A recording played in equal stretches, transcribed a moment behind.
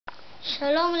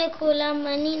שלום לכולם,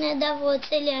 אני נדב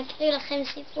רוצה להקריא לכם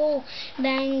סיפור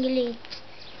באנגלית.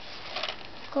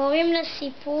 קוראים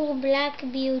לסיפור Black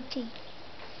Beauty.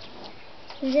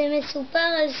 זה מסופר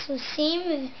על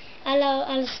סוסים,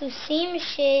 על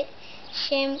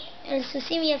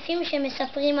סוסים יפים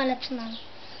שמספרים על עצמם.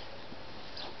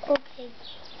 אוקיי,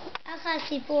 ככה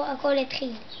הסיפור הכל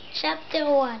התחיל. Chapter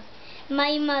 1.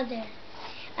 My mother.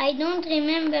 I don't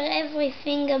remember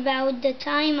everything about the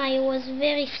time I was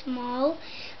very small.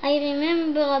 I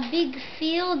remember a big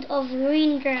field of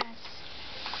green grass.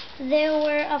 There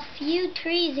were a few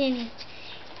trees in it,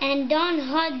 and on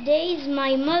hot days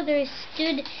my mother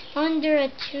stood under a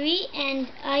tree and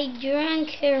I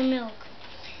drank her milk.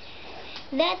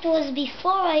 That was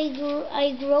before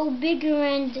I grew bigger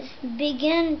and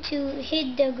began to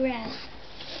hit the grass.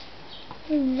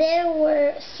 There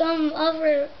were some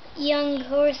other young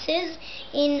horses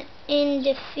in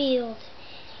the field.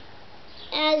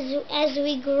 As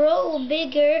we grew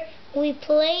bigger, we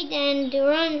played and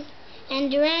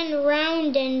ran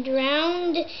round and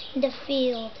round the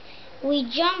field. We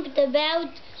jumped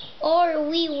about, or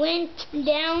we went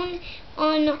down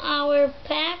on our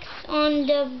backs on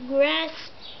the grass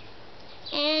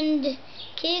and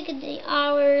kicked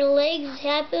our legs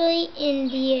happily in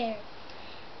the air.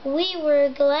 We were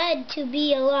glad to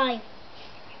be alive.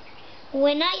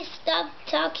 When I stopped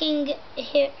taking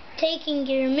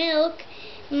her milk,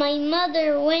 my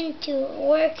mother went to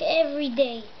work every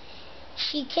day.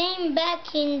 She came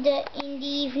back in the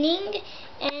evening,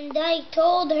 and I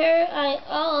told her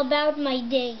all about my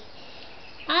day.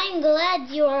 I'm glad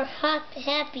you are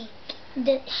happy,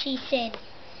 she said.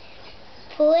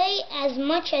 Play as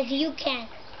much as you can,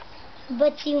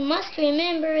 but you must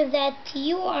remember that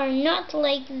you are not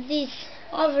like these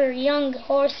other young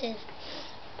horses.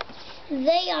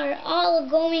 They are all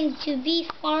going to be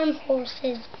farm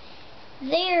horses.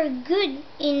 They are good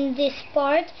in this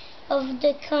part of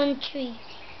the country.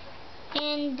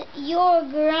 And your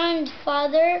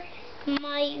grandfather,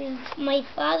 my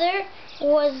father,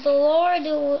 was Lord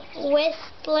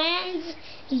Westland's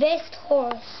best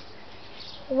horse.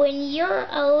 When you're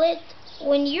a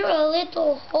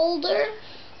little older,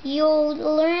 you'll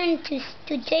learn to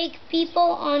take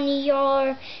people on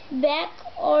your back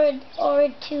or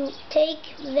to take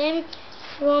them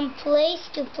from place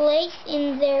to place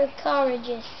in their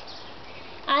carriages.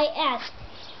 I asked,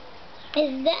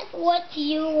 is that what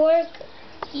your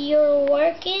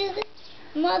work is,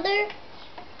 Mother?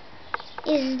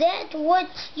 Is that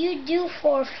what you do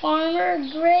for Farmer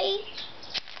Gray?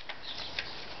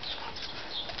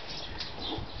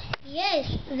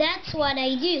 Yes, that's what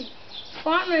I do.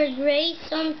 Farmer Gray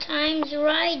sometimes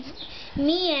rides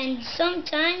me and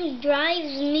sometimes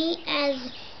drives me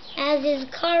as his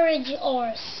carriage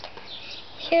horse.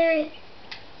 Here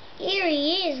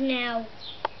he is now.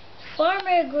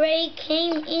 Farmer Gray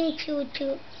came into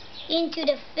the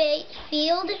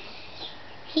field.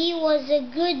 He was a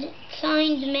good,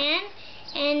 kind man,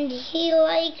 and he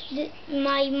liked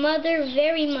my mother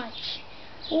very much.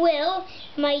 Well,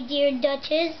 my dear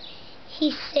Duchess,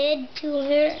 he said to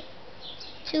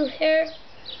her,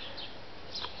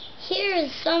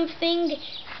 here's something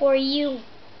for you.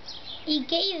 He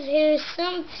gave her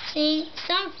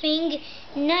something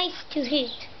nice to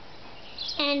hit.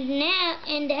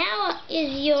 And how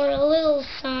is your little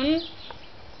son?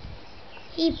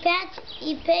 He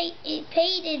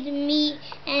patted me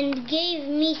and gave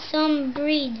me some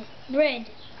bread,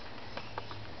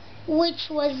 which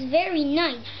was very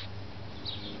nice.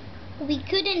 We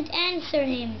couldn't answer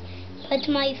him, but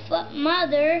my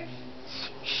mother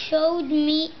showed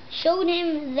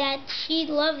him that she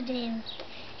loved him.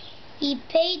 He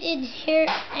patted her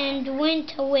and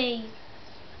went away.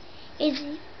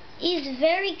 He's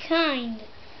very kind,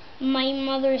 my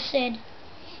mother said,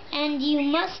 and you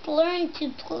must learn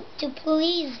to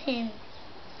please him.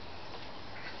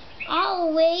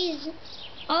 Always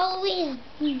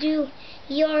do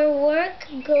your work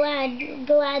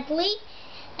gladly,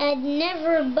 and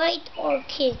never bite or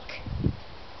kick.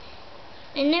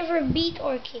 And never beat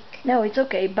or kick. No, it's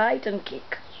okay. Bite and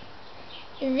kick.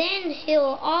 Then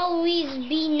he'll always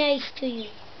be nice to you.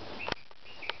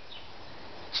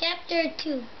 Chapter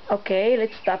 2. Okay,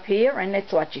 let's stop here and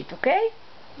let's watch it, okay?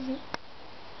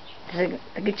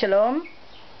 תגיד שלום.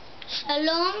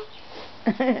 שלום.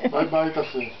 ביי ביי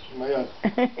תעשה, עם היד.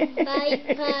 ביי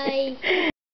ביי.